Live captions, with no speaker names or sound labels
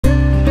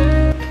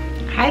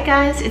Hi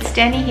guys, it's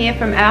Danny here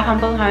from Our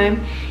Humble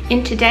Home.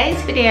 In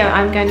today's video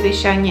I'm going to be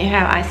showing you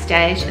how I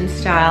stage and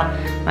style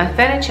my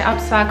furniture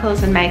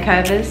upcycles and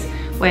makeovers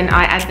when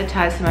I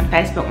advertise them on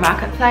Facebook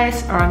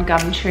Marketplace or on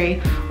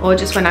Gumtree, or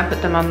just when I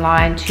put them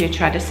online to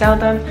try to sell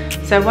them.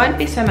 So it won't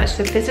be so much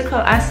the physical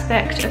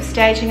aspect of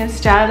staging and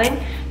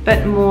styling,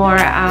 but more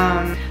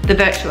the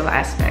virtual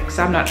aspect.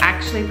 So I'm not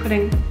actually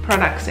putting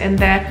products in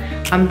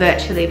there, I'm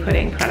virtually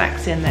putting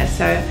products in there.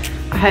 So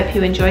I hope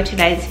you enjoy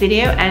today's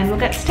video and we'll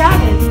get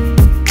started.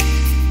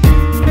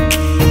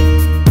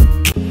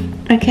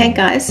 Okay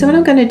guys, so what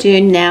I'm going to do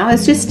now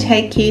is just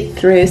take you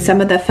through some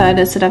of the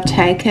photos that I've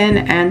taken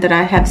and that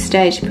I have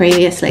staged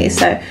previously.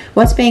 So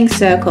what's being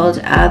circled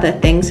are the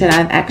things that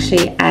I've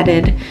actually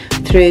added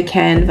through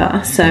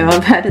Canva. So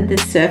I've added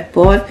this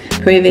surfboard,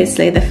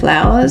 previously the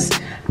flowers,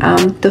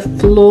 the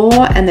floor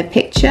and the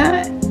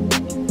picture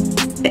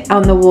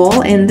on the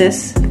wall in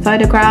this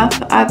photograph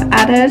I've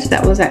added.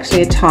 That was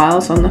actually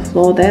tiles on the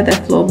floor there, they're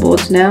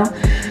floorboards now.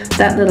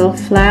 That little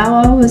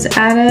flower was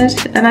added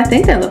and I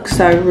think they look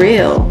so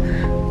real.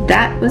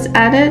 That was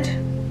added,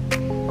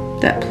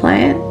 that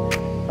plant.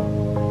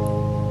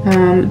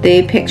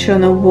 The picture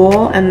on the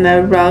wall and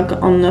the rug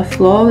on the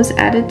floor was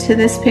added to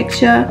this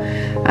picture.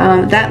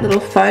 That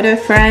little photo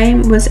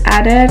frame was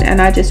added and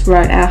I just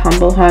wrote Our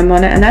Humble Home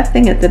on it, and that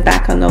thing at the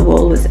back on the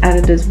wall was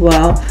added as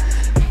well.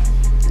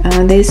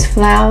 These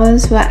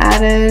flowers were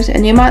added,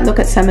 and you might look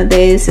at some of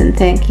these and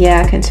think,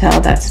 yeah, I can tell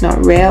that's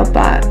not real,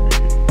 but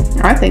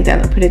I think they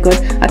look pretty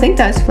good. I think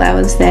those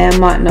flowers there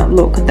might not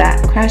look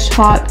that crash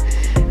hot.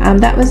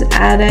 That was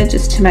added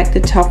just to make the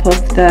top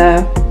of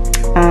the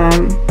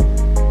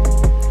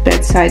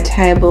bedside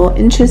table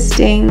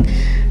interesting.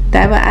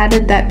 They were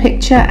added, that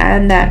picture,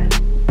 and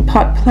that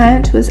pot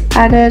plant was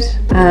added.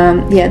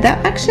 Yeah,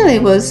 that actually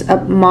was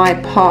my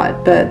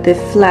pot, but the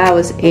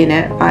flowers in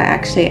it I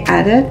actually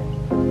added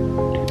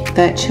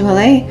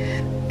virtually.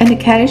 And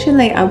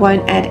occasionally I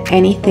won't add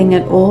anything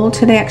at all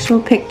to the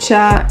actual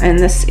picture. In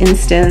this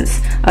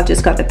instance I've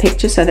just got the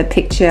picture, so the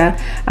picture,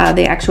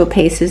 the actual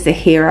piece is the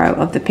hero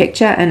of the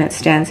picture and it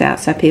stands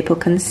out so people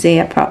can see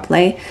it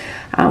properly.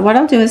 What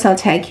I'll do is I'll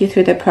take you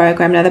through the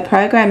program. Now the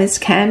program is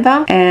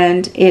Canva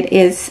and it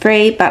is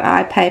free, but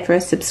I pay for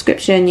a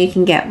subscription. You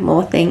can get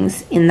more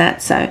things in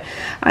that. So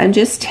I'm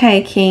just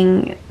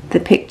taking the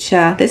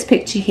picture, this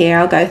picture here,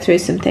 I'll go through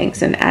some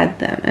things and add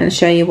them and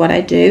show you what I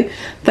do.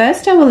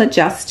 First I will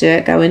adjust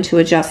it, go into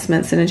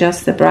adjustments and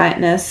adjust the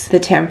brightness, the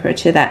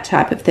temperature, that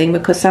type of thing,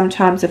 because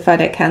sometimes the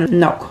photo can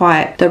not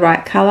quite the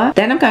right color.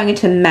 Then I'm going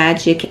into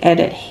Magic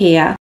Edit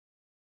here.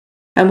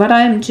 And what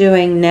I'm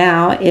doing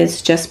now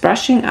is just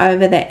brushing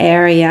over the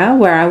area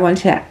where I want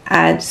to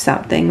add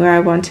something, where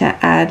I want to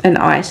add an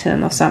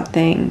item or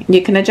something.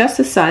 You can adjust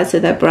the size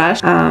of the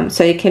brush,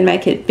 so you can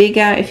make it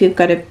bigger if you've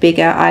got a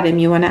bigger item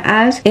you want to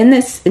add. In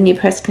this, and you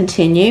press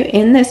continue,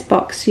 in this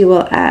box you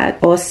will add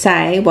or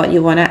say what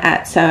you want to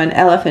add. So an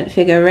elephant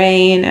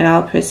figurine, and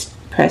I'll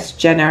press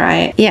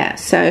generate. Yeah,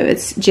 so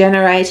it's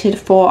generated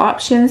 4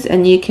 options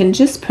and you can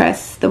just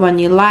press the one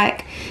you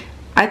like.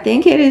 I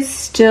think it is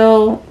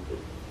still,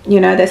 you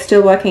know, they're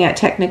still working out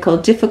technical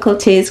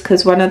difficulties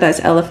because one of those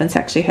elephants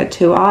actually had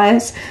 2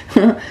 eyes.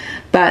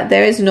 But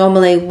there is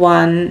normally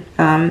one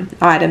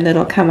item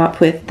that'll come up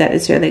with that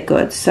is really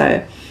good.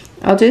 So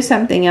I'll do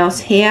something else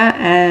here,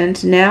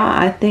 and now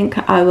I think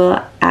I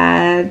will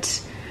add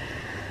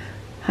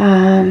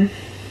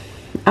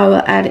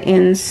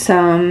in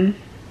some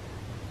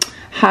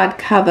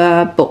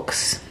hardcover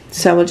books.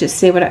 So we'll just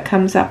see what it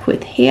comes up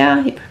with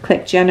here. You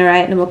click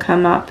generate and it will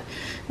come up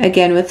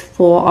again with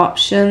 4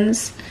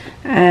 options.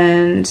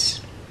 And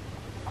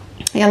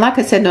yeah, like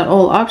I said, not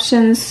all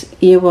options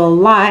you will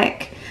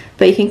like,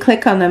 but you can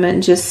click on them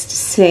and just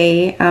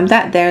see.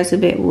 That there is a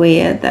bit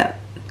weird,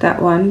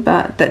 that one,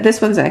 but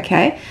this one's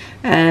okay.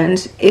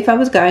 And if I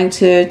was going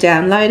to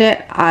download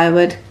it, I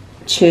would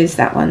choose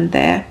that one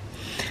there.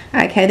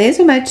 Okay, these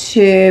are my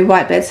 2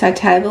 white bedside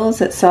tables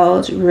that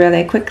sold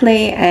really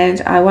quickly,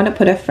 and I want to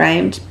put a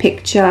framed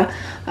picture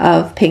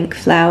of pink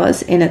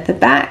flowers in at the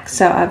back,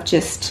 so I've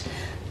just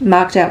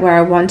marked out where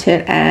I want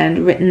it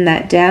and written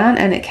that down,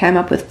 and it came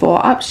up with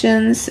 4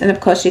 options. And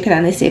of course you can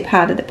only see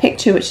part of the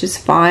picture, which is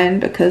fine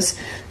because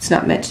it's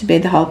not meant to be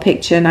the whole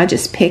picture, and I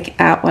just pick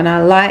out one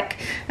I like.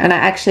 And I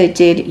actually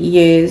did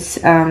use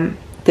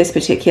this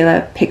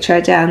particular picture.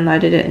 I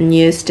downloaded it and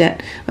used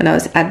it when I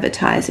was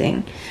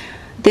advertising.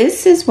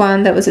 This is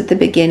one that was at the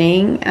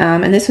beginning,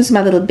 and this was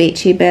my little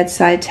beachy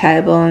bedside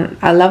table.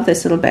 I love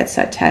this little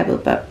bedside table,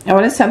 but I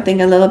wanted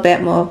something a little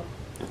bit more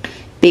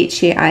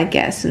beachy, I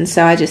guess, and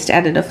so I just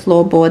added a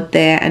floorboard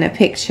there and a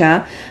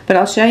picture. But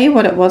I'll show you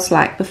what it was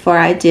like before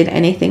I did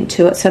anything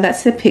to it. So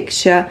that's the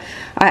picture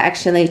I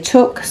actually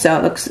took, so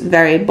it looks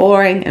very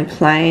boring and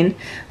plain,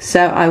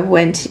 so I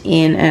went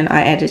in and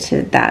I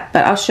edited that.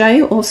 But I'll show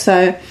you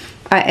also,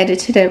 I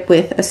edited it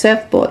with a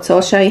surfboard, so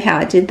I'll show you how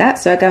I did that.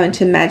 So I go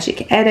into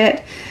Magic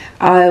Edit,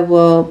 I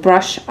will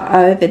brush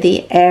over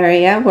the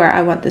area where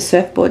I want the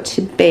surfboard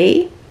to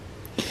be.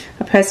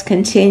 I press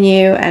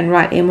continue and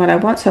write in what I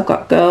want. So I've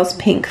got girls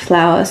pink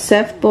flower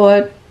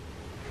surfboard.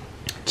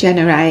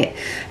 generate,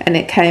 and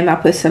it came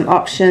up with some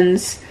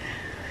options.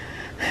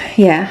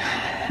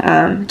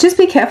 Yeah, just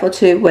be careful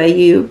too where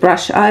you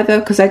brush over,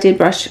 because I did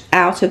brush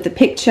out of the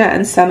picture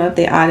and some of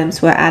the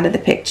items were out of the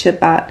picture,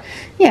 but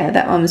yeah,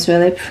 that one was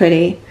really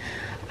pretty.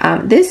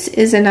 This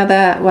is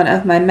another one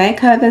of my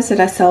makeovers that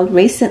I sold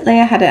recently.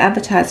 I had it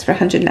advertised for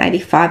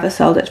 185. I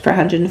sold it for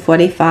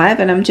 145,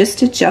 and I'm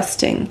just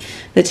adjusting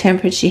the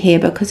temperature here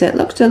because it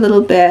looked a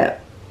little bit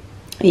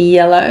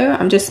yellow.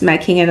 I'm just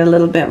making it a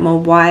little bit more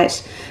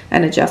white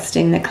and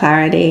adjusting the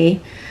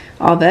clarity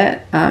of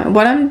it.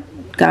 What I'm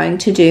going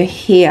to do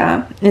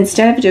here,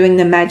 instead of doing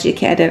the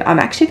magic edit, I'm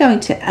actually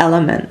going to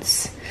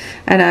elements,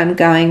 and I'm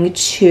going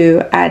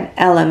to add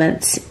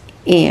elements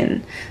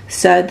in.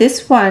 So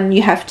this one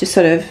you have to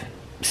sort of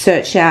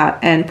search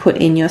out and put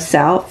in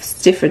yourself.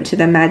 It's different to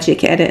the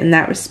magic edit in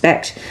that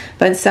respect,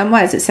 but in some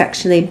ways it's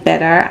actually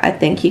better. I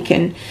think you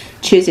can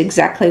choose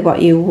exactly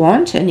what you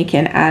want and you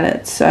can add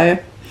it. So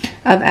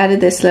I've added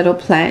this little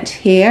plant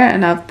here,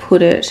 and I've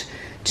put it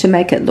to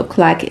make it look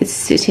like it's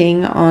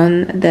sitting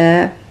on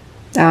the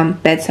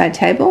bedside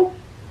table.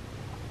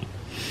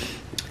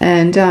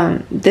 And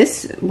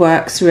this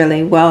works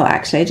really well,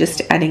 actually,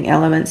 just adding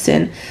elements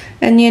in.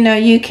 And you know,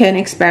 you can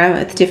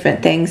experiment with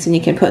different things, and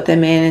you can put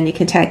them in and you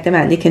can take them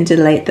out and you can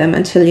delete them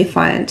until you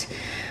find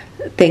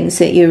things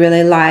that you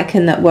really like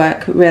and that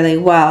work really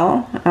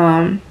well.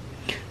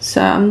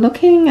 So I'm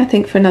looking, I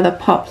think, for another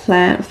pot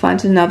plant,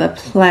 find another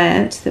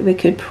plant that we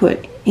could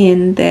put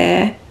in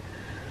there.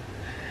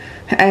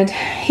 And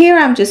here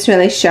I'm just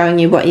really showing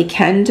you what you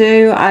can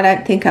do. I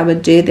don't think I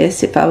would do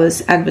this if I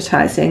was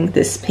advertising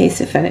this piece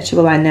of furniture.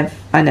 Well,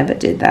 I never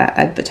did that,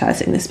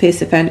 advertising this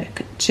piece of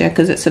furniture,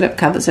 because it sort of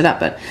covers it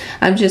up. But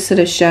I'm just sort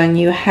of showing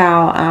you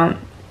how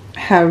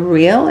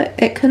real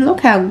it can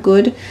look, how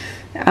good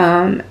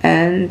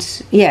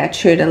and yeah,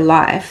 true to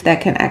life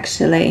that can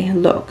actually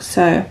look.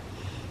 So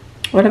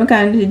what I'm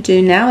going to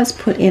do now is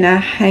put in a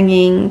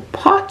hanging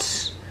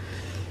pot.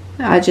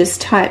 I just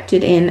typed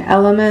it in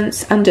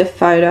elements under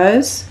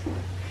photos,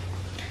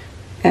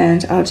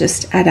 and I'll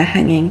just add a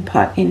hanging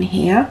pot in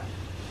here.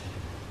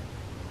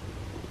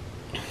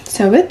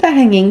 So with the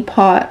hanging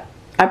pot,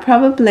 I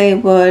probably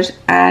would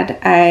add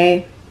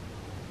a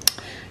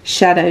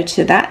shadow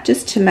to that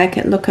just to make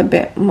it look a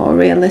bit more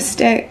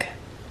realistic,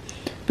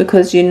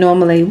 because you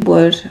normally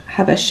would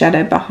have a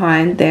shadow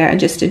behind there, and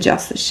just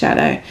adjust the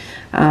shadow,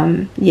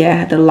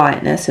 yeah, the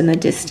lightness and the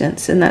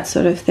distance and that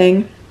sort of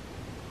thing.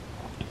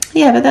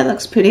 Yeah, but that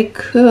looks pretty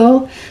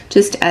cool.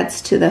 Just adds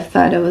to the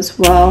photo as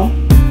well.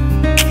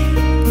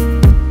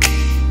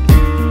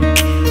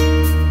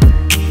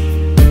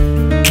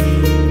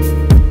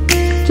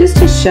 Just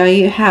to show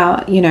you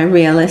how, you know,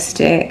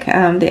 realistic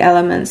the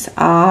elements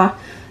are,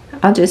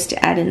 I'll just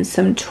add in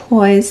some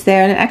toys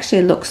there, and it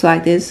actually looks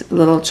like these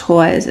little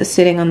toys are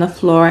sitting on the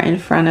floor in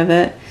front of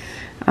it.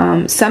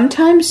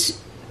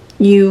 Sometimes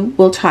you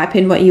will type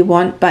in what you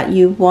want, but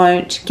you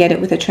won't get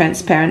it with a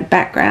transparent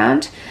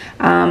background.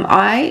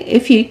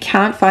 If you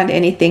can't find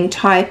anything,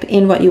 type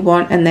in what you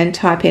want and then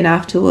type in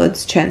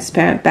afterwards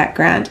transparent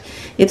background.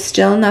 If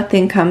still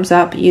nothing comes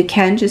up, you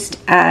can just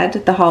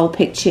add the whole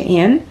picture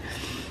in,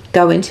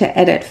 go into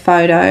edit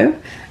photo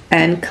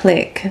and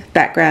click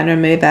background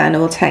remover, and it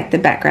will take the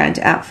background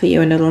out for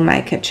you and it'll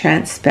make it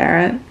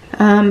transparent.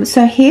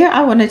 So here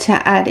I wanted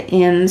to add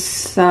in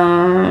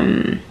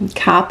some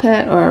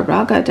carpet or a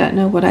rug. I don't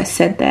know what I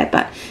said there,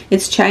 but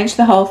it's changed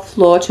the whole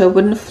floor to a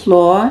wooden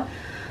floor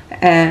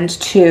and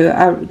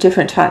to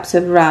different types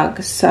of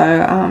rugs.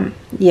 So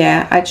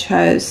yeah, I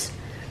chose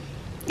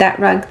that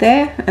rug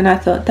there, and I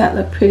thought that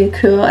looked pretty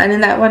cool. And in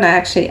that one I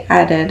actually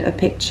added a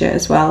picture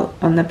as well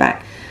on the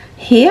back.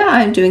 Here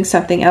I'm doing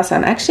something else.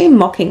 I'm actually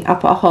mocking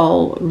up a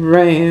whole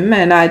room,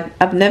 and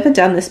I've never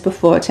done this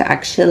before to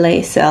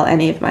actually sell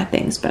any of my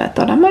things, but I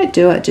thought I might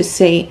do it, just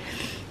see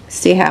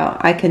how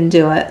I can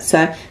do it.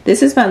 So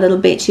this is my little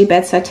beachy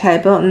bedside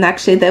table, and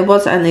actually there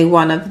was only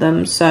one of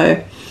them,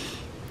 so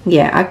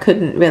yeah, I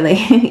couldn't really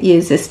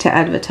use this to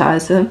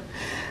advertise them.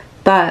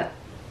 But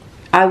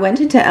I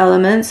went into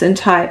elements and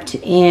typed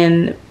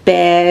in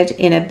bed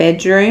in a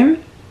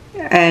bedroom,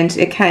 and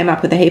it came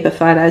up with a heap of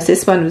photos.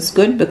 This one was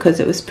good because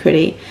it was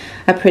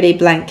a pretty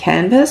blank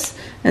canvas,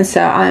 and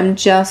so I'm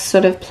just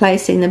sort of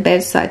placing the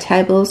bedside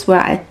tables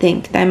where I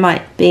think they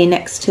might be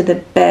next to the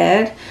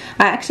bed.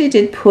 I actually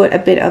did put a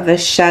bit of a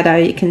shadow.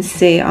 You can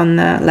see on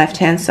the left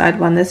hand side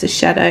one there's a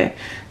shadow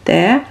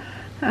there,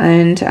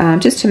 and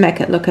just to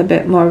make it look a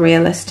bit more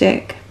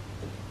realistic.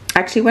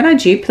 Actually, when I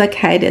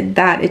duplicated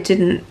that, it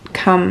didn't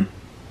come,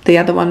 the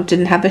other one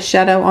didn't have a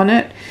shadow on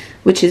it,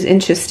 which is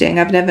interesting.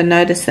 I've never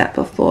noticed that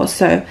before,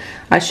 so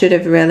I should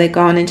have really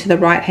gone into the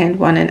right hand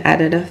one and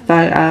added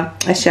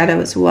a shadow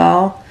as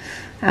well.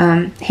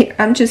 Here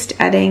I'm just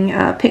adding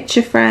a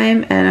picture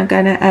frame, and I'm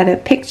going to add a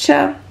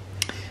picture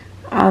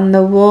on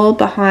the wall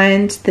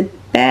behind the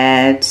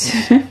bed.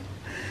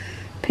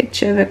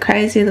 Picture of a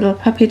crazy little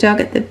puppy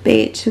dog at the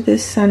beach with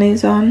his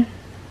sunnies on.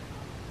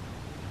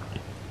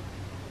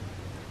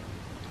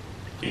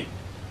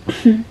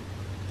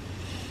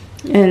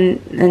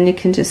 and you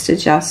can just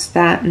adjust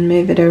that and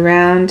move it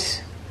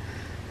around.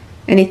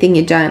 Anything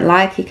you don't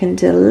like you can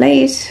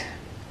delete.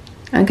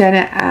 I'm going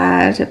to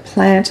add a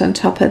plant on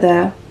top of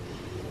the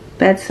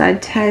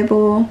bedside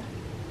table.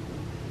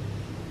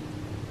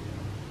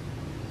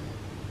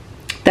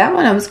 That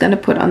one I was going to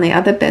put on the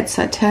other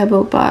bedside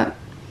table, but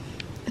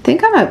I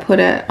think I might put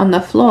it on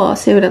the floor,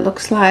 see what it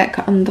looks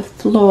like on the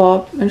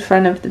floor in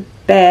front of the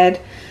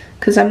bed,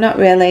 because I'm not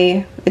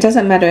really, it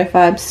doesn't matter if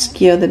I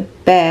obscure the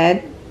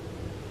bed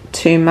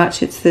too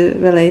much, it's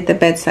really the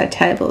bedside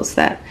tables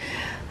that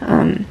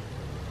I'm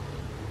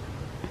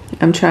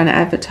trying to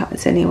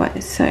advertise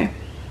anyway. So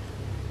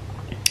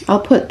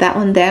I'll put that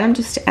one there. I'm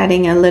just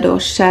adding a little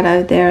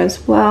shadow there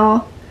as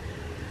well.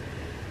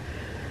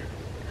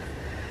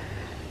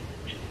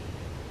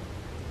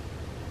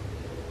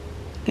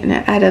 I'm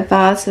going to add a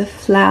vase of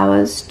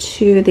flowers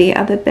to the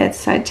other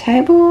bedside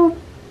table.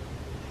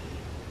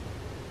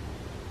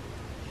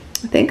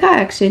 I think I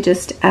actually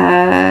just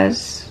add,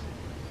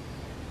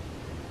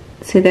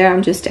 see there,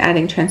 I'm just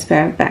adding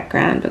transparent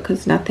background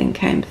because nothing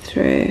came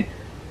through.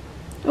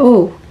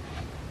 Oh,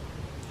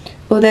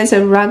 well, there's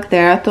a rug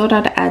there. I thought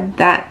I'd add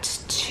that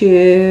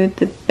to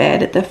the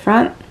bed at the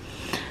front.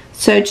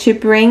 So to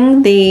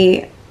bring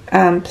the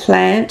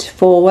plant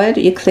forward,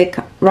 you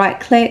right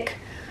click,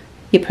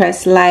 you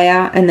press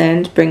layer and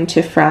then bring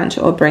to front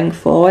or bring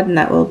forward, and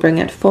that will bring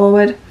it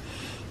forward.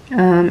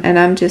 And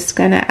I'm just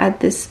going to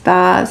add this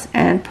vase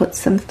and put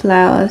some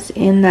flowers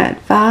in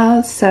that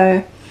vase.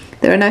 So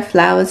there are no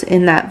flowers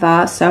in that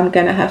vase, so I'm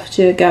going to have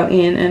to go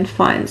in and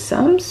find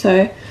some.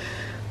 So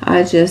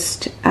I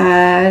just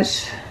add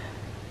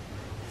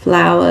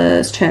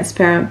flowers,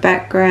 transparent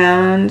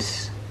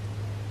background.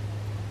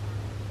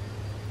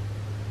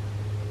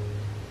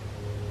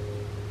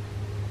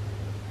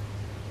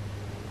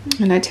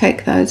 And I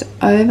take those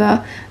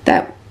over.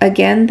 That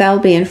again, they'll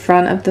be in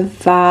front of the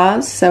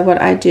vase. So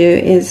what I do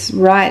is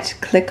right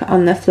click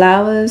on the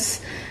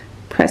flowers,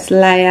 press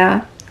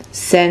layer,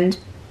 send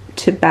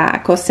to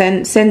back, or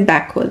send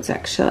backwards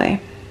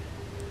actually.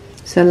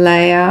 So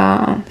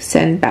layer,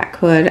 send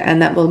backward,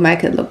 and that will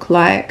make it look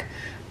like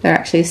they're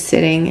actually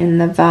sitting in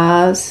the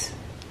vase.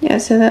 Yeah,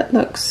 so that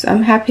looks,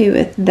 I'm happy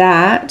with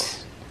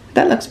that.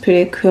 That looks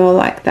pretty cool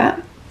like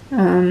that.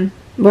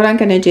 What I'm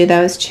going to do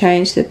though is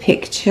change the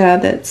picture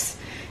that's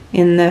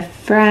in the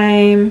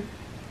frame,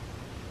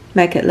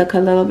 make it look a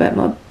little bit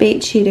more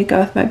beachy to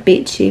go with my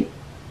beachy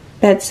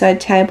bedside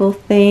table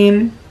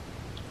theme.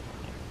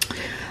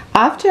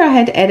 After I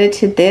had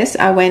edited this,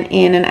 I went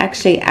in and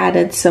actually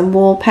added some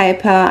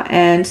wallpaper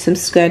and some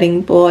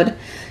skirting board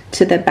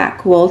to the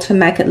back wall to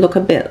make it look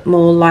a bit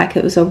more like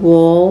it was a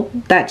wall.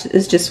 That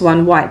is just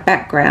one white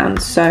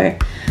background. So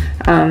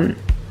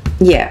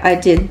yeah, I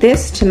did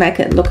this to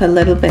make it look a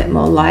little bit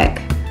more like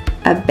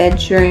a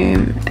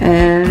bedroom,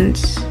 and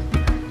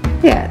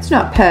yeah, it's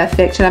not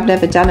perfect and I've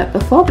never done it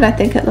before, but I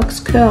think it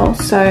looks cool.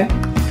 So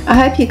I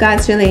hope you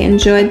guys really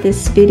enjoyed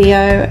this video,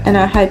 and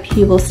I hope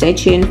you will stay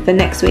tuned for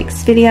next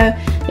week's video.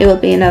 It will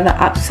be another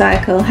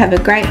upcycle. Have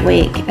a great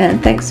week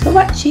and thanks for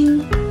watching.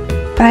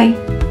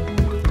 Bye.